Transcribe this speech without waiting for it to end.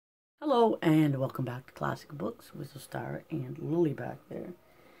Hello and welcome back to Classic Books with Star and Lily back there.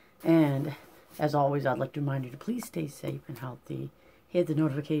 And as always, I'd like to remind you to please stay safe and healthy. Hit the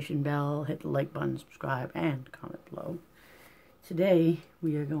notification bell, hit the like button, subscribe, and comment below. Today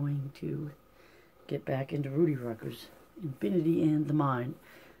we are going to get back into Rudy Rucker's Infinity and the Mind,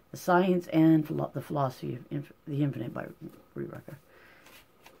 the Science and the Philosophy of the Infinite by Rudy Rucker.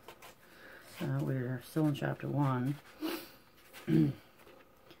 So we're still in chapter 1.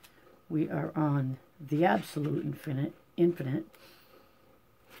 We are on the absolute infinite.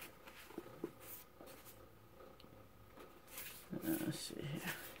 Let's see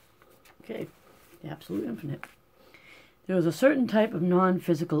here. Okay, the absolute infinite. There was a certain type of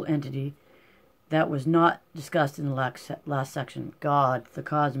non-physical entity that was not discussed in the last section. God, the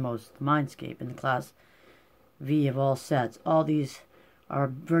cosmos, the mindscape, and the class V of all sets. All these are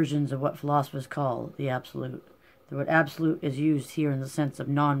versions of what philosophers call the absolute. The word absolute is used here in the sense of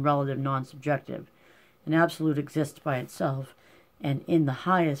non-relative, non-subjective. An absolute exists by itself and in the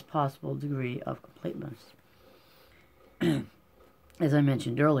highest possible degree of completeness. As I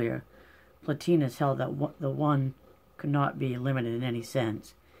mentioned earlier, Plotinus held that the one could not be limited in any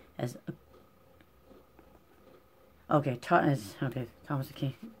sense. Thomas Aquinas,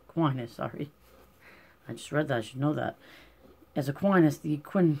 sorry. I just read that, I should know that. As Aquinas, the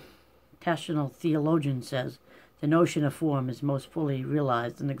quintessential theologian, says, the notion of form is most fully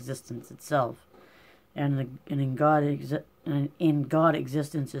realized in existence itself, and in God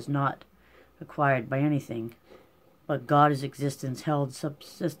existence is not acquired by anything, but God is existence held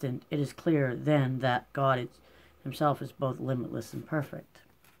subsistent. It is clear then that God himself is both limitless and perfect.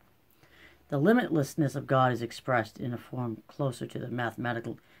 The limitlessness of God is expressed in a form closer to the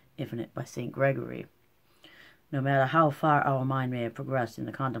mathematical infinite by St. Gregory. No matter how far our mind may have progressed in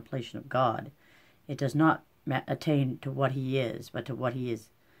the contemplation of God, it does not attain to what he is, but to what is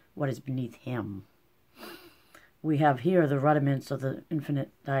beneath him. We have here the rudiments of the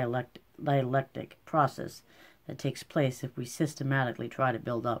infinite dialectic process that takes place if we systematically try to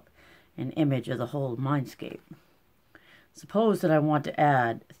build up an image of the whole mindscape. Suppose that I want to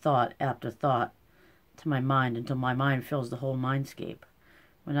add thought after thought to my mind until my mind fills the whole mindscape.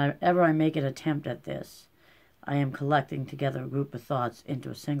 Whenever I make an attempt at this, I am collecting together a group of thoughts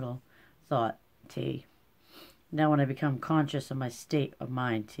into a single thought, T. Now when I become conscious of my state of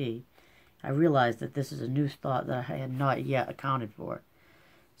mind, T, I realize that this is a new thought that I had not yet accounted for.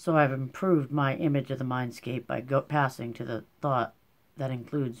 So I've improved my image of the mindscape by passing to the thought that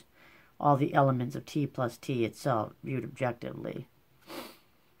includes all the elements of T plus T itself, viewed objectively.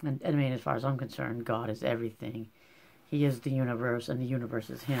 And I mean, as far as I'm concerned, God is everything. He is the universe, and the universe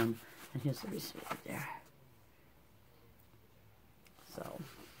is him. And here's the receipt right there. So...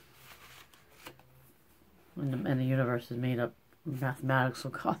 And the universe is made up of mathematics, so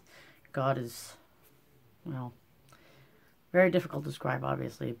God is, well, very difficult to describe,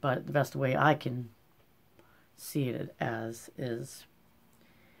 obviously, but the best way I can see it as is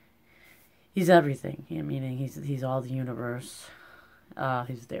he's everything. Meaning he's all the universe.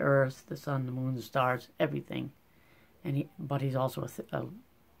 He's the earth, the sun, the moon, the stars, everything. But he's also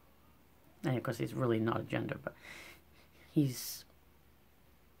and of course he's really not a gender, but he's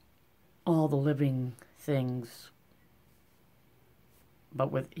all the living things,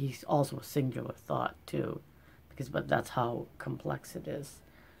 but he's also a singular thought too, but that's how complex it is.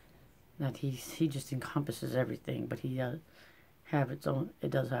 That he just encompasses everything, but he does have its own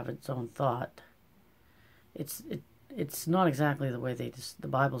thought. It's not exactly the way the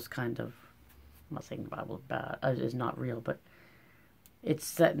Bible's kind of, I'm not saying the Bible is bad, is not real, but it's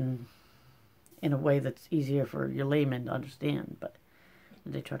set in a way that's easier for your layman to understand, but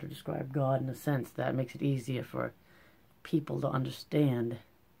they try to describe God in a sense that makes it easier for people to understand,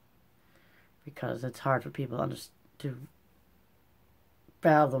 because it's hard for people to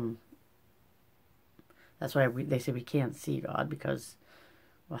fathom. That's why they say we can't see God, because,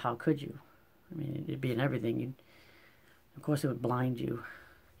 well, how could you? I mean, it'd be in everything. Of course, it would blind you.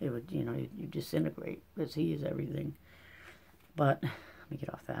 It would, you disintegrate, because he is everything. But let me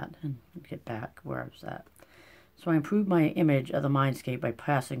get off that and get back where I was at. So I improve my image of the mindscape by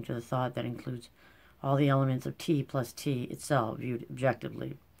passing to the thought that includes all the elements of T plus T itself, viewed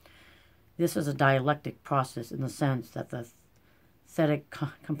objectively. This is a dialectic process in the sense that the thetic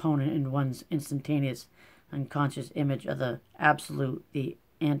component in one's instantaneous unconscious image of the absolute, the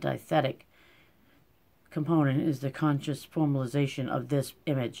antithetic component, is the conscious formalization of this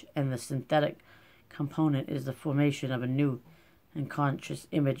image, and the synthetic component is the formation of a new unconscious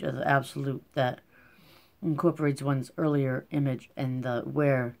image of the absolute that incorporates one's earlier image and the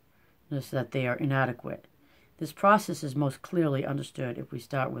awareness that they are inadequate. This process is most clearly understood if we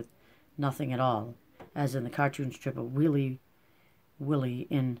start with nothing at all, as in the cartoon strip of Willy Willy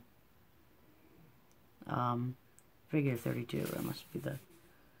in figure 32. That must be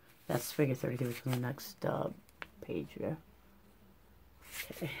that's figure 32. It's on the next page here.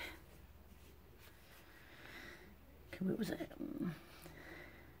 Okay. What was it?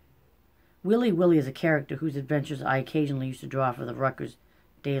 Willy Willy is a character whose adventures I occasionally used to draw for the Rutgers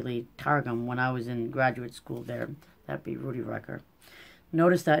Daily Targum when I was in graduate school there. That'd be Rudy Rucker.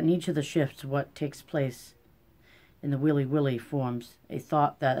 Notice that in each of the shifts, what takes place in the Willy Willy forms a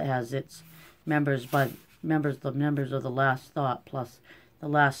thought that has its members of the last thought plus the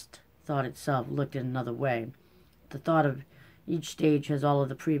last thought itself looked in another way. The thought of each stage has all of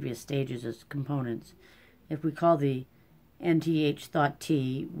the previous stages as components. If we call the NTH thought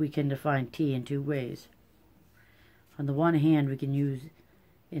T, we can define T in two ways. On the one hand, we can use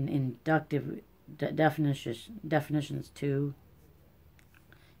in inductive definitions 2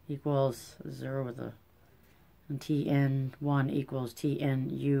 equals 0 with a, and Tn1 equals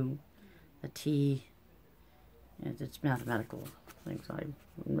Tnu. The T, it's mathematical things. I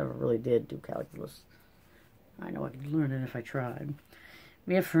never really did do calculus. I know I could learn it if I tried.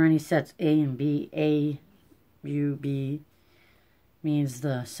 We have for any sets A and B, A, U, B means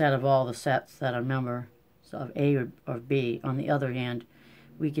the set of all the sets that are members of A or B. On the other hand,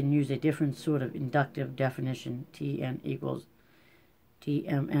 we can use a different sort of inductive definition, Tn equals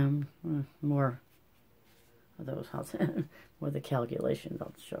Tmm, more of those, more the calculations,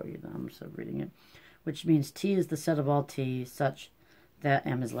 I'll show you them, so reading it, which means T is the set of all T such that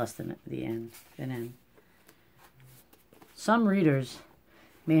M is less than N. Some readers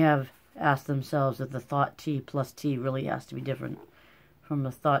may have asked themselves if the thought T plus T really has to be different from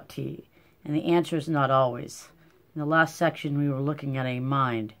the thought T, and the answer is not always. In the last section, we were looking at a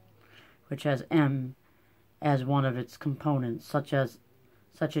mind, which has M as one of its components, such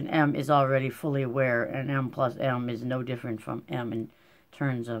an M is already fully aware, and M plus M is no different from M in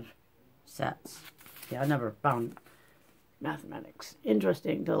terms of sets. Yeah, I never found mathematics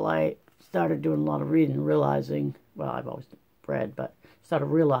interesting till I started doing a lot of reading, realizing, well, I've always read, but started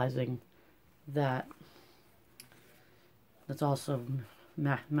realizing that that's also,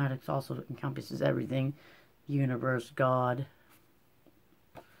 mathematics also encompasses everything. Universe, God,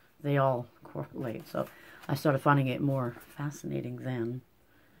 they all correlate. So I started finding it more fascinating then,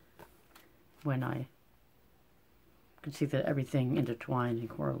 when I could see that everything intertwined and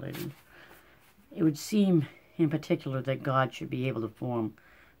correlated. It would seem in particular that God should be able to form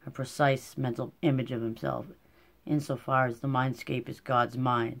a precise mental image of himself, insofar as the mindscape is God's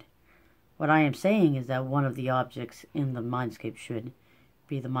mind. What I am saying is that one of the objects in the mindscape should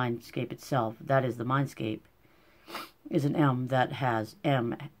be the mindscape itself. That is, the mindscape is an M that has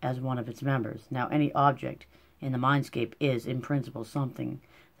M as one of its members. Now, any object in the mindscape is, in principle, something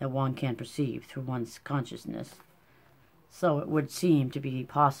that one can perceive through one's consciousness. So it would seem to be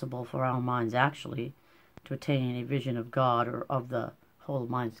possible for our minds actually to attain a vision of God or of the whole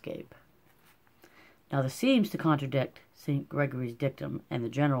mindscape. Now, this seems to contradict St. Gregory's dictum and the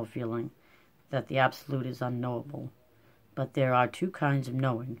general feeling that the absolute is unknowable. But there are two kinds of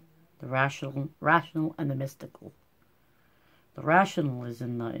knowing, the rational and the mystical. The rational is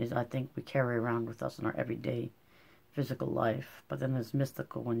I think we carry around with us in our everyday physical life, but then there's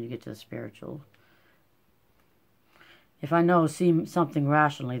mystical when you get to the spiritual. If I know something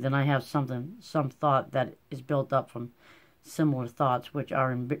rationally, then I have some thought that is built up from similar thoughts, which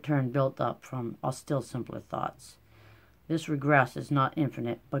are in turn built up from still simpler thoughts. This regress is not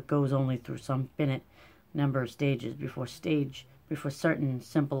infinite, but goes only through some finite number of stages before certain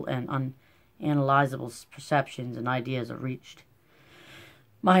simple and unanalyzable perceptions and ideas are reached.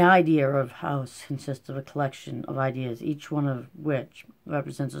 My idea of house consists of a collection of ideas, each one of which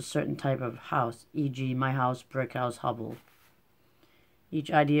represents a certain type of house, e.g. my house, brick house, hovel.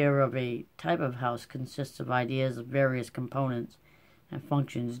 Each idea of a type of house consists of ideas of various components and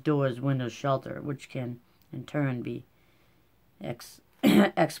functions, doors, windows, shelter, which can in turn be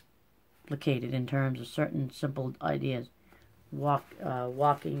explicated in terms of certain simple ideas,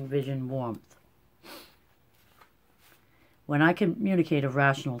 walking, vision, warmth. When I communicate a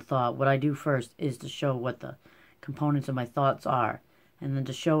rational thought, what I do first is to show what the components of my thoughts are, and then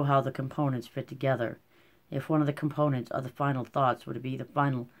to show how the components fit together. If one of the components of the final thoughts were to be the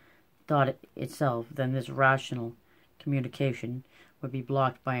final thought itself, then this rational communication would be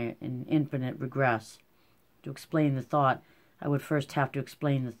blocked by an infinite regress. To explain the thought, I would first have to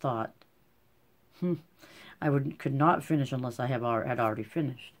explain the thought. I could not finish unless I had already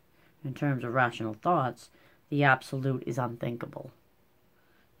finished. In terms of rational thoughts, the absolute is unthinkable.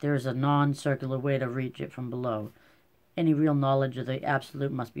 There is a non-circular way to reach it from below. Any real knowledge of the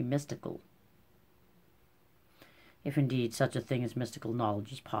absolute must be mystical, if indeed such a thing as mystical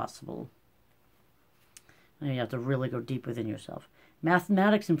knowledge is possible. And you have to really go deep within yourself.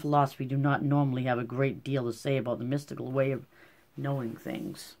 Mathematics and philosophy do not normally have a great deal to say about the mystical way of knowing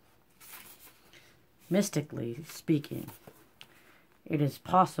things. Mystically speaking, it is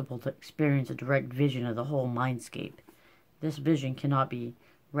possible to experience a direct vision of the whole mindscape. This vision cannot be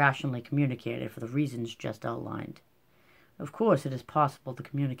rationally communicated for the reasons just outlined. Of course, it is possible to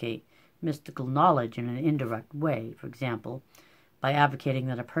communicate mystical knowledge in an indirect way, for example, by advocating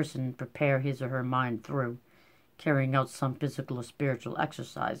that a person prepare his or her mind through carrying out some physical or spiritual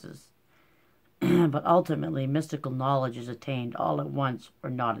exercises. But ultimately, mystical knowledge is attained all at once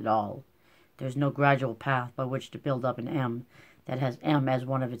or not at all. There is no gradual path by which to build up an M that has M as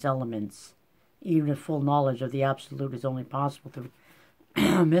one of its elements. Even if full knowledge of the absolute is only possible through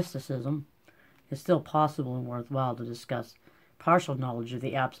mysticism, it is still possible and worthwhile to discuss partial knowledge of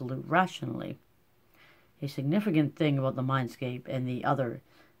the absolute rationally. A significant thing about the mindscape and the other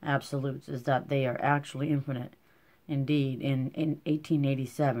absolutes is that they are actually infinite. Indeed, in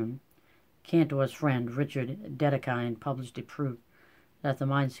 1887, Cantor's friend Richard Dedekind published a proof that the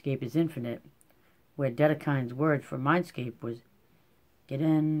mindscape is infinite, where Dedekind's word for mindscape was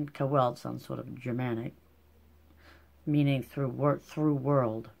Gedankenwelt, sounds sort of Germanic, meaning through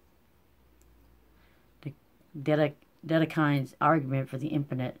world. Dedekind's argument for the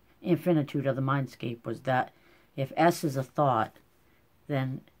infinitude of the mindscape was that if S is a thought,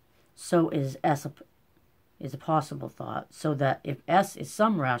 then so is S is a possible thought, so that if S is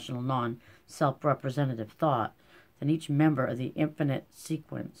some rational non-self-representative thought, then each member of the infinite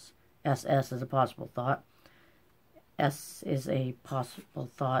sequence, SS is a possible thought, S is a possible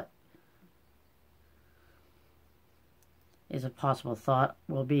thought,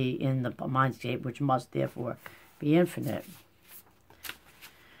 will be in the mindscape, which must therefore be infinite.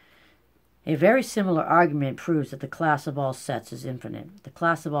 A very similar argument proves that the class of all sets is infinite. The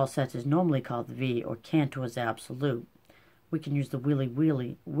class of all sets is normally called V, or Cantor's absolute. We can use the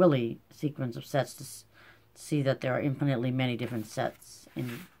Willy sequence of sets to see that there are infinitely many different sets.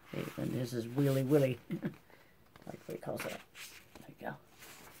 And this is Willy. like what he calls that. There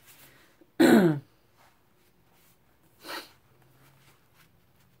you go.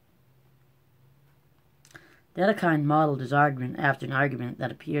 Dedekind modeled his argument after an argument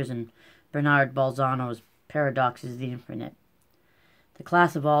that appears in Bernard Bolzano's Paradoxes of the Infinite. The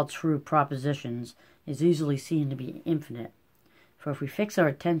class of all true propositions is easily seen to be infinite, for if we fix our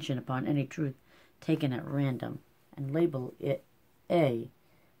attention upon any truth taken at random and label it A,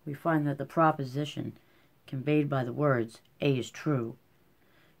 we find that the proposition conveyed by the words A is true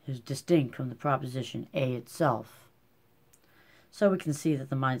is distinct from the proposition A itself. So we can see that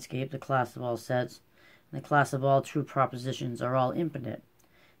the mindscape, the class of all sets, and the class of all true propositions are all infinite.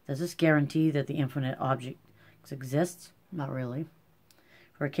 Does this guarantee that the infinite objects exist? Not really.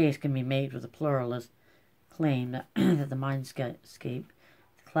 For a case can be made with a pluralist claim that, that the mindscape,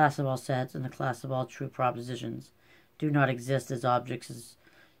 the class of all sets, and the class of all true propositions do not exist as objects, as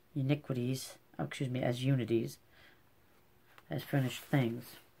unities, as finished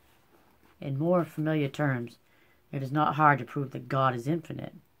things. In more familiar terms, it is not hard to prove that God is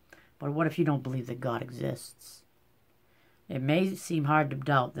infinite. But what if you don't believe that God exists? It may seem hard to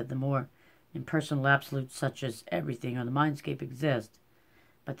doubt that the more impersonal absolutes such as everything or the mindscape exist,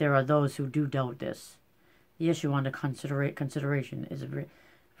 but there are those who do doubt this. The issue under consideration is a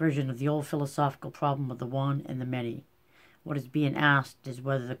version of the old philosophical problem of the one and the many. What is being asked is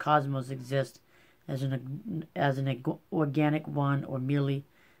whether the cosmos exists as an organic one or merely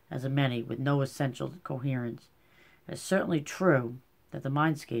as a many with no essential coherence. It is certainly true that the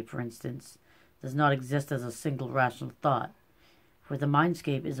mindscape, for instance, does not exist as a single rational thought. For the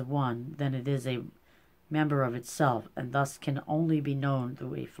mindscape is a one, then it is a member of itself, and thus can only be known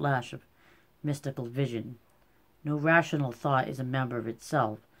through a flash of mystical vision. No rational thought is a member of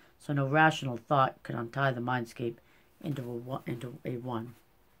itself, so no rational thought could untie the mindscape into a one.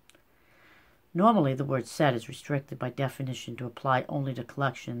 Normally, the word set is restricted by definition to apply only to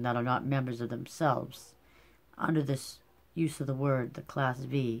collections that are not members of themselves. Under this use of the word, the class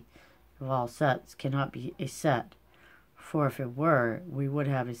V of all sets cannot be a set, for if it were, we would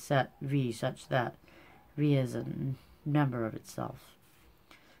have a set V such that V is a member of itself.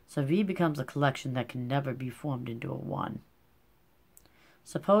 So V becomes a collection that can never be formed into a one.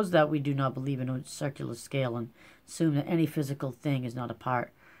 Suppose that we do not believe in a circular scale and assume that any physical thing is not a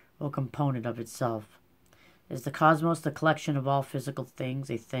part or component of itself. Is the cosmos the collection of all physical things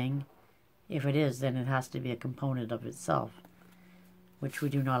a thing? If it is, then it has to be a component of itself, which we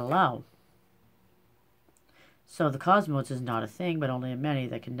do not allow. So the cosmos is not a thing, but only a many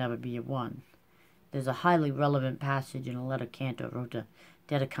that can never be a one. There's a highly relevant passage in a letter Cantor wrote to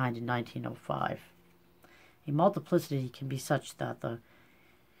Dedekind in 1905. A multiplicity can be such that the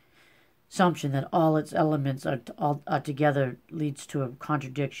assumption that all its elements are together leads to a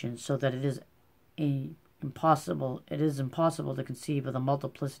contradiction, so that it is impossible to conceive of the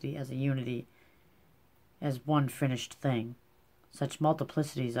multiplicity as a unity, as one finished thing. Such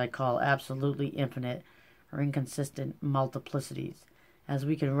multiplicities I call absolutely infinite or inconsistent multiplicities. As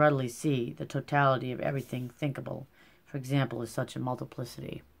we can readily see, the totality of everything thinkable, for example, is such a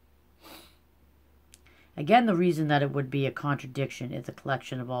multiplicity. Again, the reason that it would be a contradiction is the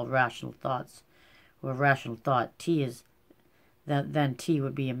collection of all rational thoughts, or rational thought T is that then T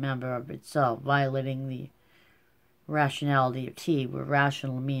would be a member of itself, violating the rationality of T, where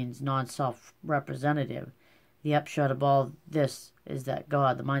rational means non-self-representative. The upshot of all this is that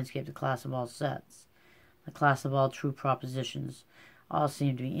God, the Mindscape, the class of all sets, the class of all true propositions, all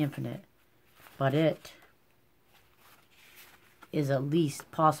seem to be infinite, but it is at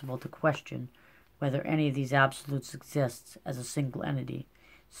least possible to question whether any of these absolutes exists as a single entity.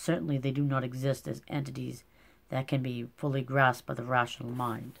 Certainly they do not exist as entities that can be fully grasped by the rational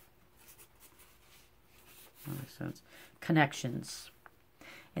mind. That makes sense. Connections.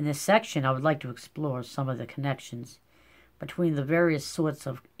 In this section, I would like to explore some of the connections between the various sorts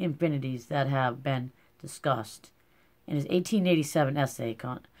of infinities that have been discussed. In his 1887 essay,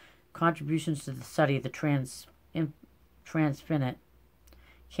 Contributions to the Study of the Transfinite,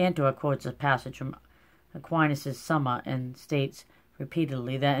 Cantor quotes a passage from Aquinas' Summa and states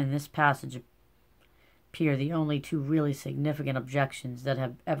repeatedly that in this passage appear the only two really significant objections that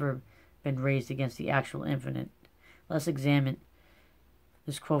have ever been raised against the actual infinite. Let's examine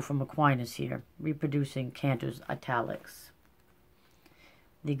this quote from Aquinas here, reproducing Cantor's italics.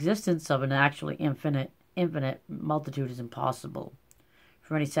 The existence of an actually infinite multitude is impossible.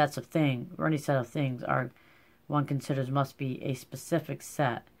 For any set of things one considers must be a specific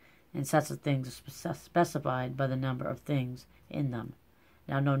set, and sets of things are specified by the number of things in them.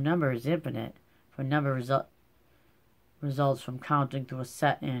 Now, no number is infinite, for number results from counting to a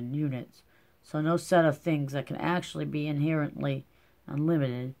set in units. So no set of things that can actually be inherently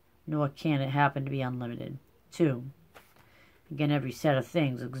unlimited, nor can it happen to be unlimited. 2. Again, every set of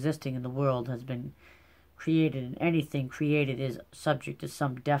things existing in the world has been created, and anything created is subject to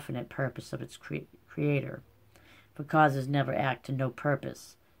some definite purpose of its creator. For causes never act to no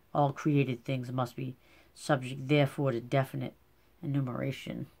purpose. All created things must be subject, therefore, to definite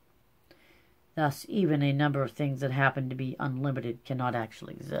enumeration. Thus, even a number of things that happen to be unlimited cannot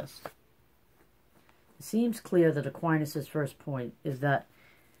actually exist. It seems clear that Aquinas' first point is that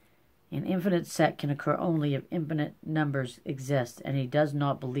an infinite set can occur only if infinite numbers exist, and he does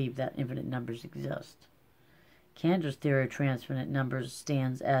not believe that infinite numbers exist. Cantor's theory of transfinite numbers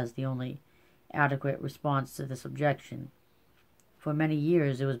stands as the only adequate response to this objection. For many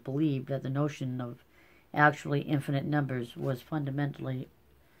years it was believed that the notion of actually infinite numbers was fundamentally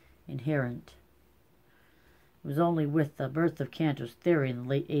inherent. It was only with the birth of Cantor's theory in the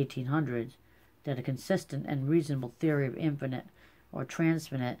late 1800s that a consistent and reasonable theory of infinite or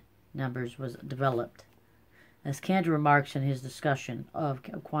transfinite numbers was developed. As Cantor remarks in his discussion of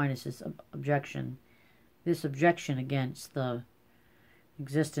Aquinas' objection, this objection against the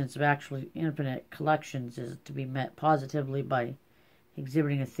existence of actually infinite collections is to be met positively by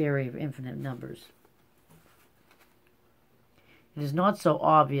exhibiting a theory of infinite numbers. It is not so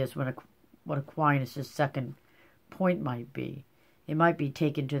obvious what Aquinas' second point might be. It might be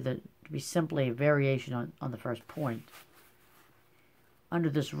taken to be simply a variation on the first point. Under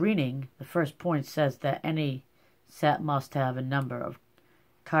this reading, the first point says that any set must have a number of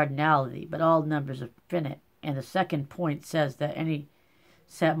cardinality, but all numbers are finite, and the second point says that any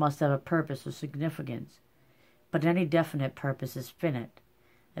set must have a purpose or significance, but any definite purpose is finite.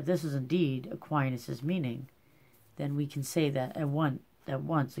 If this is indeed Aquinas' meaning, then we can say that at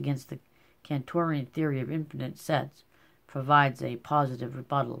once against the Cantorian theory of infinite sets provides a positive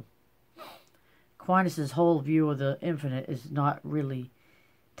rebuttal. Aquinas' whole view of the infinite is not really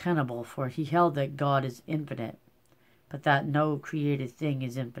tenable, for he held that God is infinite, but that no created thing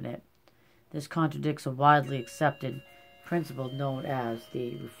is infinite. This contradicts a widely accepted principle known as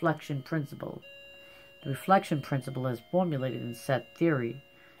the reflection principle. The reflection principle, as formulated in set theory,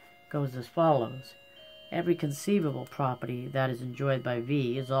 goes as follows. Every conceivable property that is enjoyed by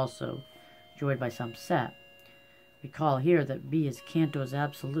V is also enjoyed by some set. Recall here that V is Cantor's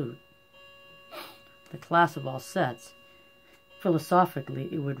absolute. The class of all sets. Philosophically,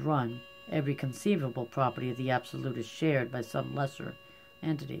 it would run, every conceivable property of the absolute is shared by some lesser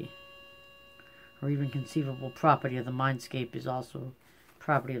entity. or even conceivable property of the mindscape is also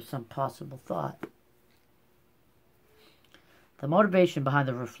property of some possible thought. The motivation behind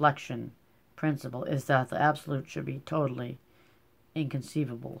the reflection principle is that the absolute should be totally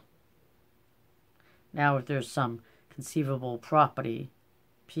inconceivable. Now, if there's some conceivable property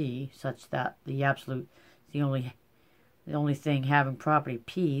P such that the absolute is the only thing having property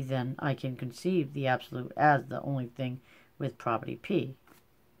P, then I can conceive the absolute as the only thing with property P.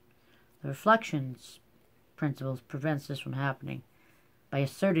 The reflections principle prevents this from happening by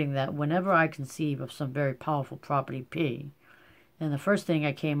asserting that whenever I conceive of some very powerful property P, then the first thing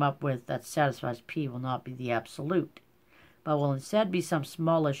I came up with that satisfies P will not be the absolute, but will instead be some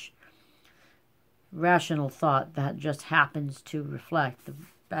smallish rational thought that just happens to reflect the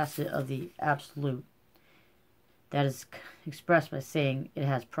facet of the absolute that is expressed by saying it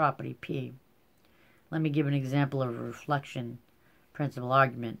has property P. Let me give an example of a reflection principle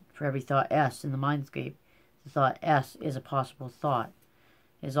argument. For every thought S in the mindscape, the thought S is a possible thought.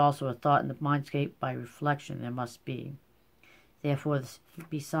 It is also a thought in the mindscape by reflection there must be. Therefore, there should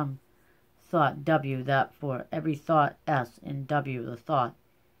be some thought W that for every thought S in W, the thought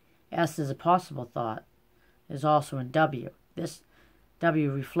S is a possible thought is also in W. This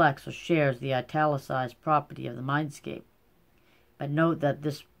W reflects or shares the italicized property of the mindscape. But note that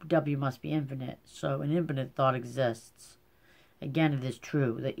this W must be infinite, so an infinite thought exists. Again, it is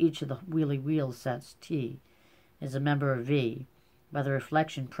true that each of the wheelie-wheel sets T is a member of V. By the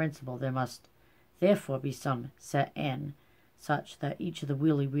reflection principle, there must therefore be some set N, such that each of the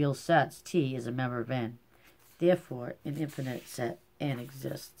wheelie-wheel sets T is a member of N. Therefore, an infinite set N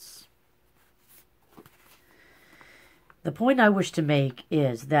exists. The point I wish to make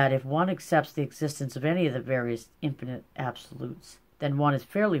is that if one accepts the existence of any of the various infinite absolutes, then one is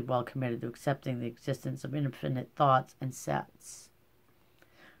fairly well committed to accepting the existence of infinite thoughts and sets.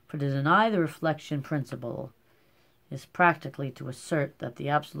 For to deny the reflection principle is practically to assert that the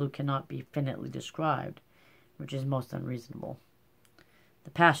absolute cannot be finitely described, which is most unreasonable.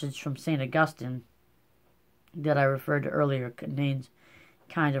 The passage from St. Augustine that I referred to earlier contains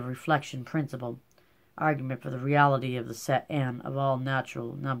a kind of reflection principle argument for the reality of the set N of all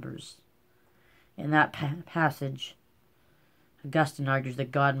natural numbers. In that passage, Augustine argues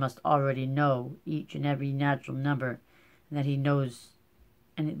that God must already know each and every natural number, and that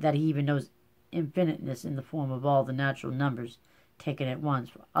he even knows infiniteness in the form of all the natural numbers taken at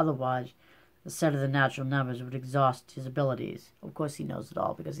once. Otherwise, the set of the natural numbers would exhaust his abilities. Of course, he knows it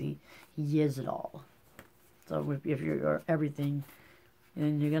all because he is it all. So if you're everything,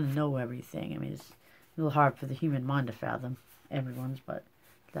 then you're going to know everything. I mean, it's a little hard for the human mind to fathom everyone's, but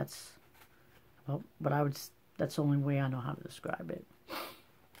that's that's the only way I know how to describe it.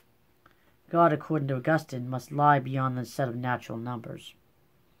 God, according to Augustine, must lie beyond the set of natural numbers.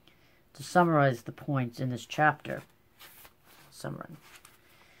 To summarize the points in this chapter,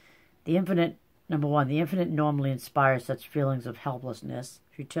 the infinite, number one, the infinite normally inspires such feelings of helplessness,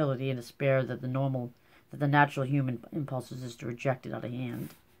 futility, and despair that the natural human impulses is to reject it out of hand.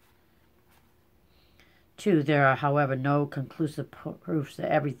 2. There are, however, no conclusive proofs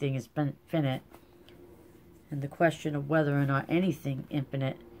that everything is finite, and the question of whether or not anything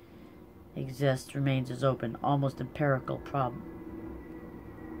infinite exists remains as open, almost empirical problem.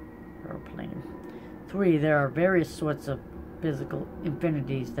 3. There are various sorts of physical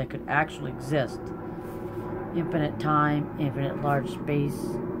infinities that could actually exist. Infinite time, infinite large space,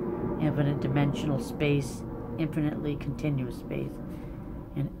 infinite dimensional space, infinitely continuous space,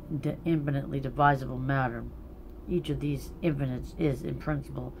 and infinitely divisible matter. Each of these infinites is, in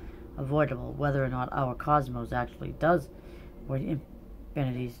principle, avoidable. Whether or not our cosmos actually does avoid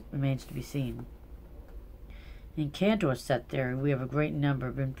infinities remains to be seen. In Cantor's set theory, we have a great number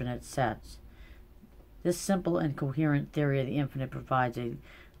of infinite sets. This simple and coherent theory of the infinite provides a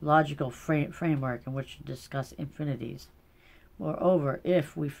logical framework in which to discuss infinities. Moreover,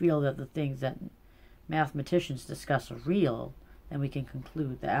 if we feel that the things that mathematicians discuss are real, then we can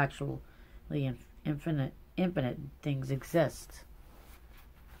conclude that actually infinite things exist.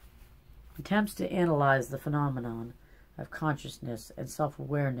 Attempts to analyze the phenomenon of consciousness and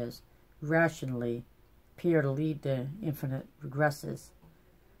self-awareness rationally appear to lead to infinite regresses.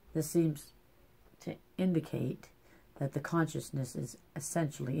 This seems to indicate that the consciousness is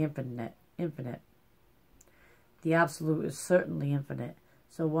essentially infinite. The absolute is certainly infinite,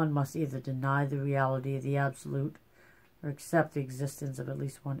 so one must either deny the reality of the absolute or accept the existence of at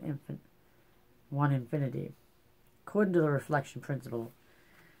least one infinity. According to the reflection principle,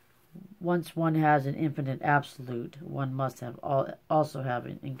 once one has an infinite absolute, one must also have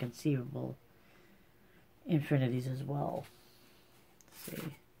an inconceivable infinities as well. Let's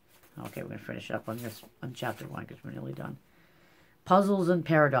see. Okay, we're going to finish up on this, on chapter 1, because we're nearly done. Puzzles and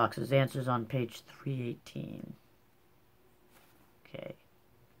paradoxes, answers on page 318. Okay.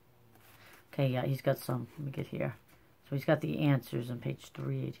 Okay, yeah, he's got some. Let me get here. So he's got the answers on page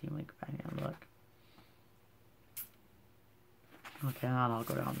 318. Let me go back and look. Okay, now I'll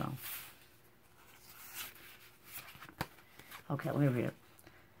go down now. Okay, let me read it.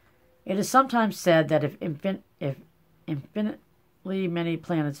 It is sometimes said that if infinitely many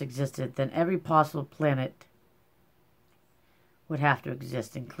planets existed, then every possible planet would have to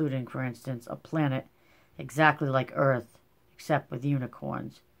exist, including, for instance, a planet exactly like Earth, except with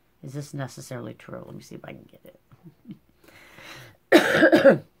unicorns. Is this necessarily true? Let me see if I can get it.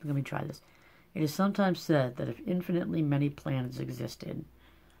 Let me try this. It is sometimes said that if infinitely many planets existed,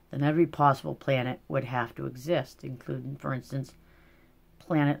 then every possible planet would have to exist, including, for instance,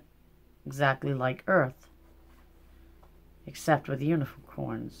 planet exactly like Earth, except with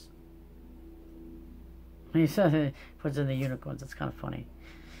unicorns. He said puts in the unicorns. That's kind of funny.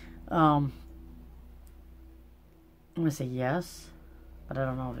 I'm gonna say yes, but I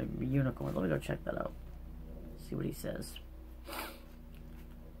don't know if it would be unicorns. Let me go check that out. See what he says.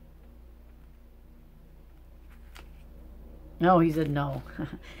 No, he said no.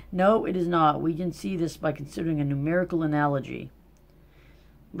 No, it is not. We can see this by considering a numerical analogy.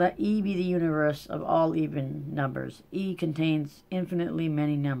 Let E be the universe of all even numbers. E contains infinitely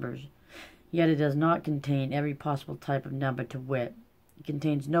many numbers, yet it does not contain every possible type of number, to wit. It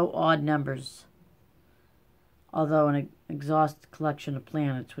contains no odd numbers, although an exhaustive collection of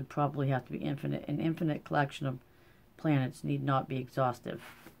planets would probably have to be infinite. An infinite collection of planets need not be exhaustive.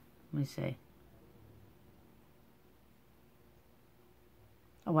 Let me see.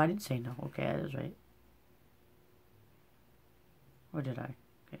 Oh, I did say no. Okay, that is right. Or did I?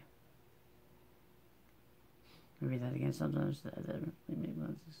 Okay. Read that again. Sometimes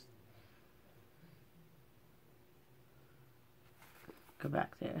go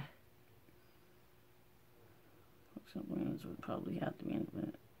back there. Some planets would probably have to be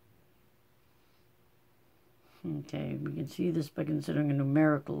infinite. Okay, we can see this by considering a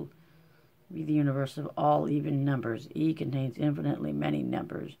numerical be the universe of all even numbers. E contains infinitely many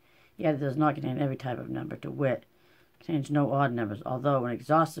numbers, yet it does not contain every type of number, to wit. It contains no odd numbers, although an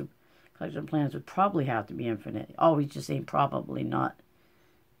exhaustive collection of planets would probably have to be infinite. Oh, he's just saying probably, not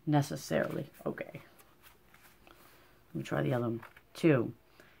necessarily. Okay. Let me try the other one. 2.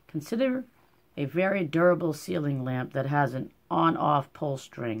 Consider a very durable ceiling lamp that has an on-off pull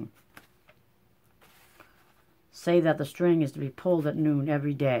string. Say that the string is to be pulled at noon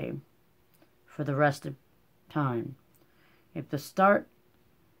every day for the rest of time. If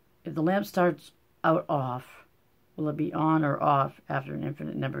the lamp starts out off, will it be on or off after an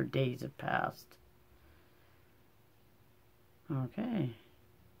infinite number of days have passed? Okay.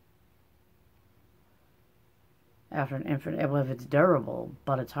 After an infinite, well, if it's durable,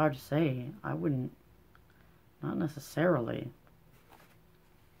 but it's hard to say. I wouldn't, not necessarily.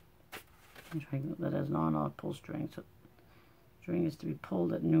 That has an on-off pull string, so string is to be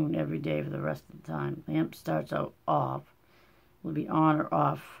pulled at noon every day for the rest of the time. Lamp starts out off, will be on or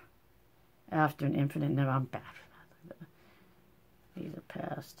off after an infinite number. I'm bad for that. These are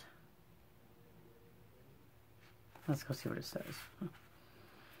past. Let's go see what it says.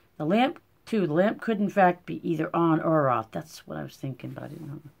 The lamp could in fact be either on or off. That's what I was thinking, but I didn't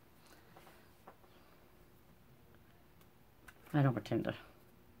know. I don't pretend to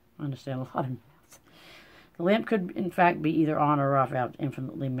understand a lot of math. The lamp could in fact be either on or off after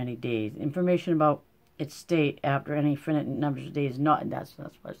infinitely many days. Information about its state after any infinite numbers of days is not, that's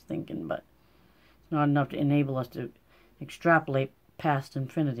what I was thinking, but it's not enough to enable us to extrapolate past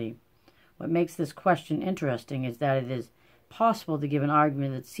infinity. What makes this question interesting is that it is possible to give an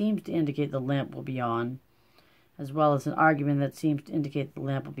argument that seems to indicate the lamp will be on, as well as an argument that seems to indicate the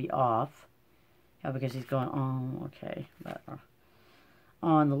lamp will be off. Yeah, because he's going on, okay.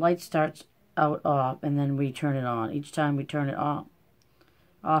 On, the light starts out off, and then we turn it on. Each time we turn it off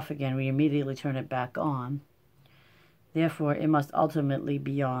again, we immediately turn it back on. Therefore, it must ultimately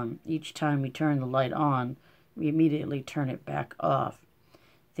be on. Each time we turn the light on, we immediately turn it back off.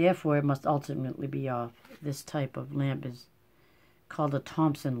 Therefore, it must ultimately be off. This type of lamp is called a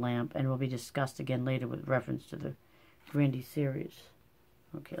Thomson lamp and will be discussed again later with reference to the Grandy series.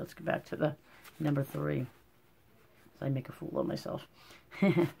 Okay, let's go back to the number 3. So I make a fool of myself.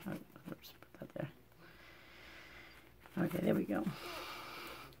 Oops, put that there. Okay, there we go.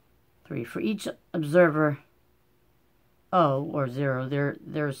 3. For each observer O, or 0,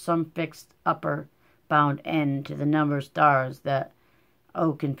 there is some fixed upper bound end to the number of stars that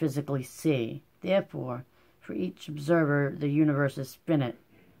O can physically see. Therefore, for each observer, the universe is finite,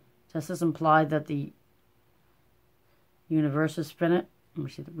 Does this imply that the universe is finite? Let me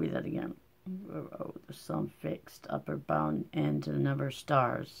see, read that again. Oh, there's some fixed upper bound end to the number of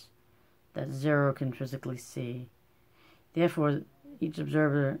stars that zero can physically see. Therefore, for each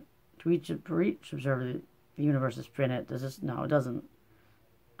observer, the universe is finite. Does this? No, it doesn't.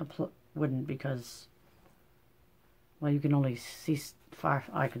 Wouldn't, because, well, you can only see far.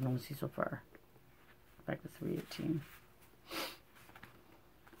 I can only see so far. Back to 318.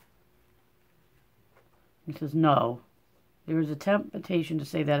 He says no. There is a temptation to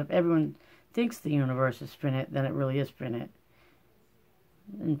say that if everyone thinks the universe is finite, then it really is finite.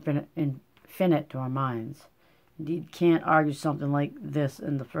 Infinite to our minds. Indeed, can't argue something like this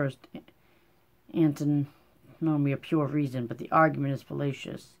in the first antinomy of pure reason, but the argument is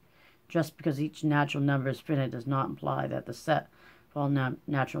fallacious. Just because each natural number is finite does not imply that the set of all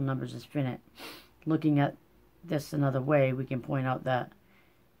natural numbers is finite. Looking at this another way, we can point out that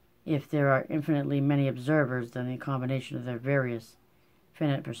if there are infinitely many observers, then the combination of their various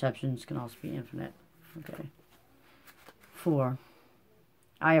finite perceptions can also be infinite. Okay. 4.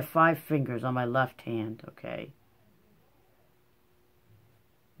 I have 5 fingers on my left hand. Okay.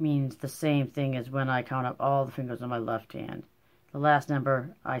 Means the same thing as when I count up all the fingers on my left hand. The last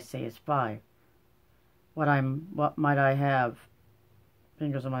number I say is 5. What might I have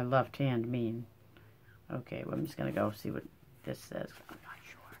fingers on my left hand mean? Okay, well, I'm just going to go see what this says. I'm not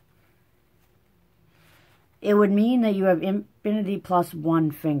sure. It would mean that you have infinity plus 1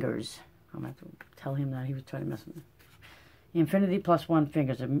 fingers. I'm going to have to tell him that. He was trying to mess with me. Infinity plus 1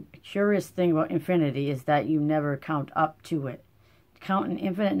 fingers. A curious thing about infinity is that you never count up to it. To count an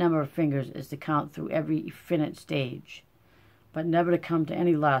infinite number of fingers is to count through every finite stage, but never to come to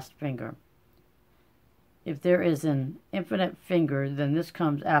any last finger. If there is an infinite finger, then this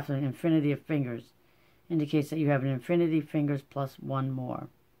comes after an infinity of fingers. Indicates that you have an infinity fingers plus 1 more.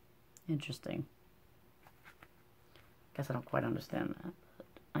 Interesting. Guess I don't quite understand that. But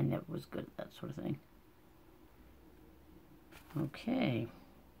I never was good at that sort of thing. Okay.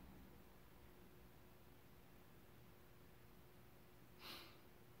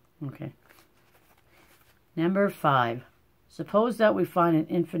 Okay. Number 5. Suppose that we find an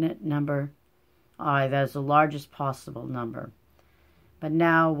infinite number I that is the largest possible number. But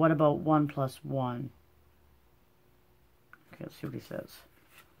now, what about 1 plus 1? Okay, let's see what he says.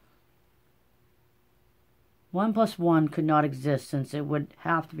 1 plus 1 could not exist since it would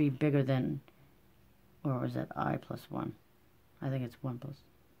have to be bigger than, or was that I plus 1? I think it's 1 plus,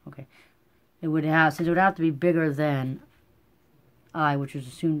 okay. Since it would have to be bigger than I, which was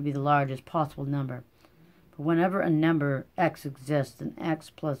assumed to be the largest possible number. But whenever a number x exists, then x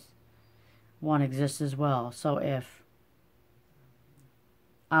plus 1 exists as well. So if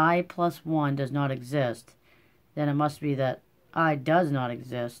I plus 1 does not exist, then it must be that I does not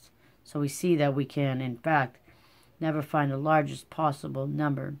exist. So we see that we can, in fact, never find the largest possible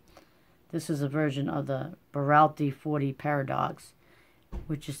number. This is a version of the Baralti-40 paradox,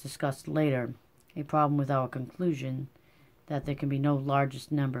 which is discussed later. A problem with our conclusion that there can be no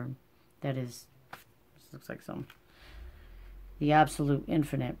largest number, that is, this looks like the absolute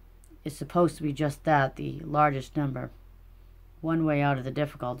infinite, is supposed to be just that, the largest number. One way out of the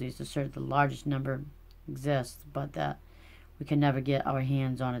difficulty is to assert the largest number exists, but that we can never get our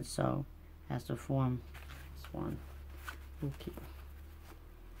hands on it, so as to form this one. Okay.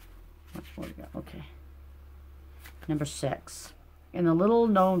 Much more we got. Okay. Number 6. In the little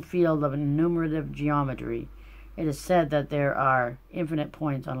known field of enumerative geometry, it is said that there are infinite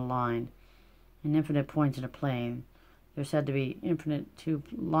points on a line and infinite points in a plane. There are said to be infinite 2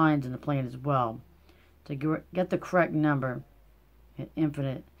 lines in the plane as well. To get the correct number,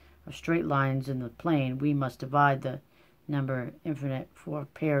 infinite, of straight lines in the plane, we must divide the number infinite 4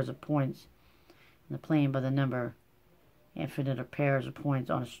 pairs of points in the plane by the number infinite of pairs of points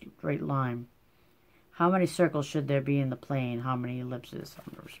on a straight line. How many circles should there be in the plane? How many ellipses?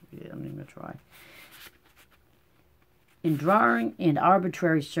 I'm even going to try. In drawing an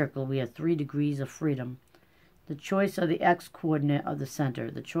arbitrary circle, we have 3 degrees of freedom. The choice of the x-coordinate of the center,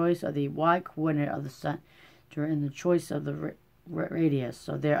 the choice of the y-coordinate of the center, and the choice of the radius.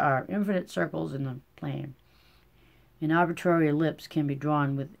 So there are infinite circles in the plane. An arbitrary ellipse can be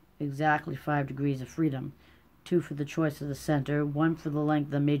drawn with exactly 5 degrees of freedom. 2 for the choice of the center, 1 for the length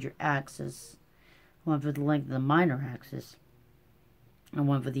of the major axis, 1 for the length of the minor axis, and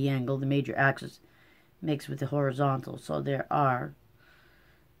 1 for the angle the major axis makes with the horizontal. So there are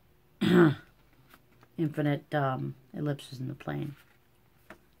infinite ellipses in the plane.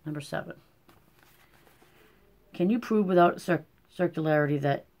 Number 7. Can you prove without circularity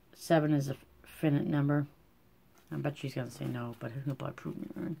that 7 is a finite number? I bet she's going to say no, but he'll probably prove me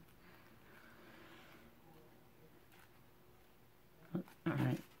wrong. All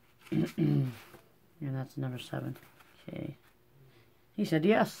right. And that's number 7. Okay. He said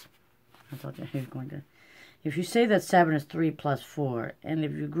yes. I thought he was going to. If you say that 7 is 3 plus 4, and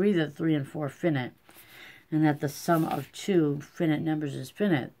if you agree that 3 and 4 are finite, and that the sum of 2 finite numbers is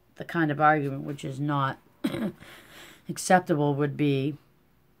finite, the kind of argument which is not acceptable would be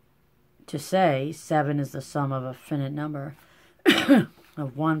to say 7 is the sum of a finite number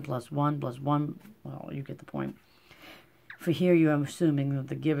of 1 plus 1 plus 1. Well, you get the point. For here you are assuming that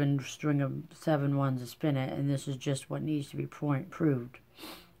the given string of 7 ones is finite, and this is just what needs to be proved.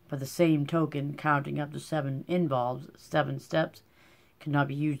 By the same token, counting up to 7 involves 7 steps cannot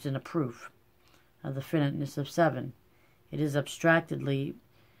be used in a proof of the finiteness of 7. It is abstractedly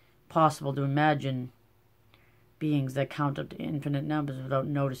possible to imagine beings that count up to infinite numbers without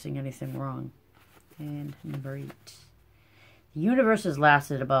noticing anything wrong. And number 8. The universe has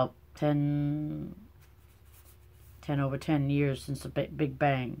lasted about 10 over 10 years since the Big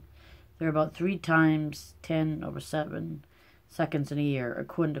Bang. There are about 3 times 10 over 7 seconds in a year.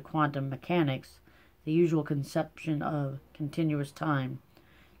 According to quantum mechanics, the usual conception of continuous time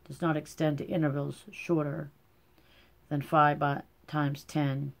does not extend to intervals shorter than 5 times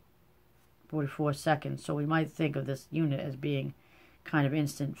 10, 44 seconds. So we might think of this unit as being kind of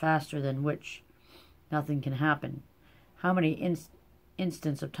instant faster than which nothing can happen. How many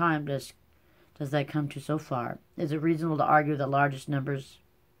instants of time does that come to so far? Is it reasonable to argue that larger numbers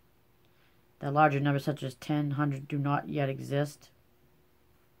such as 10, 100 do not yet exist?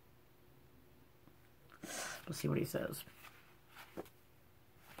 Let's see what he says.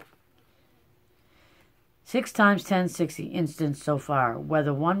 6 times 10, 60 instants so far.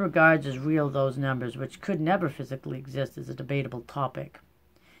 Whether one regards as real those numbers, which could never physically exist, is a debatable topic.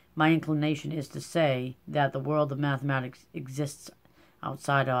 My inclination is to say that the world of mathematics exists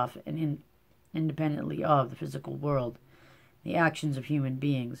outside of and independently of the physical world, the actions of human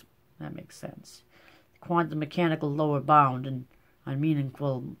beings. That makes sense. The quantum mechanical lower bound and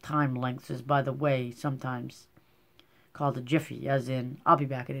unmeaningful time lengths is, by the way, sometimes called a jiffy, as in, I'll be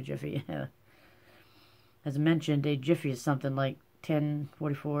back in a jiffy. As mentioned, a jiffy is something like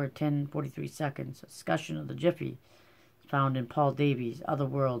 10:44, 10:43 seconds. A discussion of the jiffy is found in Paul Davies' Other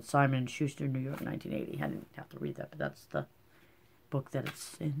Worlds, Simon & Schuster, New York, 1980. I didn't have to read that, but that's the book that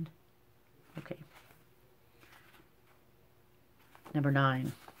it's in. Okay. Number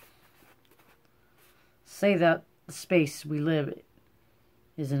 9. Say that the space we live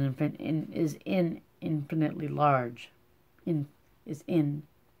is infinitely large.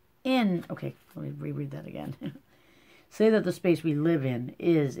 Okay, let me reread that again. Say that the space we live in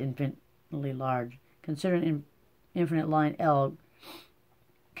is infinitely large. Consider an infinite line L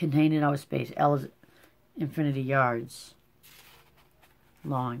contained in our space. L is infinity yards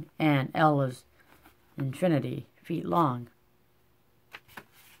long, and L is infinity feet long.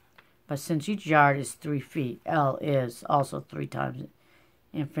 But since each yard is 3 feet, L is also 3 times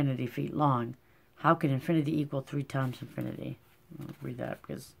infinity feet long. How can infinity equal 3 times infinity? I'll read that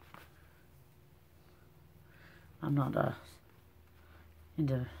because I'm not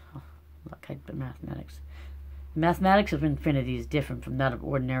into that kind of mathematics. The mathematics of infinity is different from that of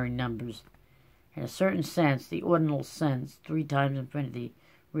ordinary numbers. In a certain sense, the ordinal sense, 3 times infinity,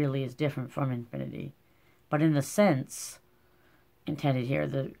 really is different from infinity. But in the sense intended here,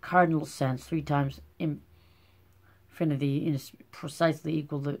 the cardinal sense, 3 times infinity, is precisely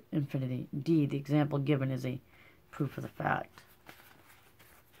equal to infinity. Indeed, the example given is a proof of the fact.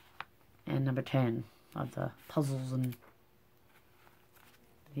 And number 10 of the puzzles and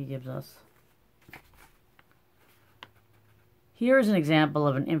he gives us. Here is an example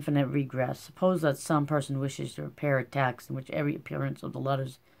of an infinite regress. Suppose that some person wishes to prepare a text in which every appearance of the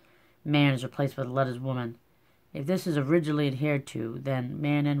letters man is replaced by the letters woman. If this is originally adhered to, then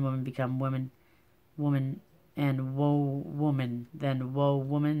man and woman become woman and woe woman, then woe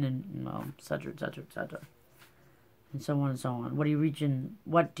woman, and etc., etc., etc., and so on and so on. What do you reach in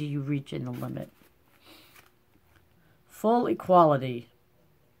the limit? Full equality.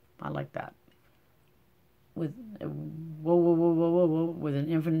 I like that. With with an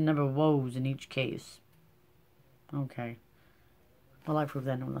infinite number of woes in each case. Okay. Well, I proved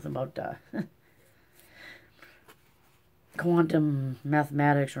I know nothing about quantum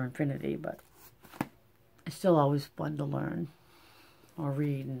mathematics or infinity, but it's still always fun to learn or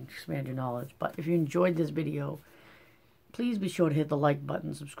read and expand your knowledge. But if you enjoyed this video, please be sure to hit the like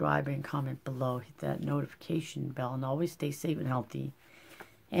button, subscribe, and comment below. Hit that notification bell, and always stay safe and healthy.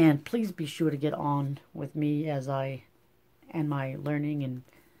 And please be sure to get on with me as I end my learning in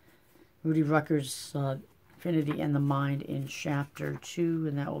Rudy Rucker's Infinity and the Mind in Chapter 2,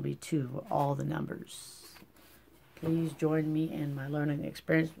 and that will be 2, all the numbers. Please join me in my learning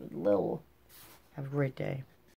experience with Lil. Have a great day.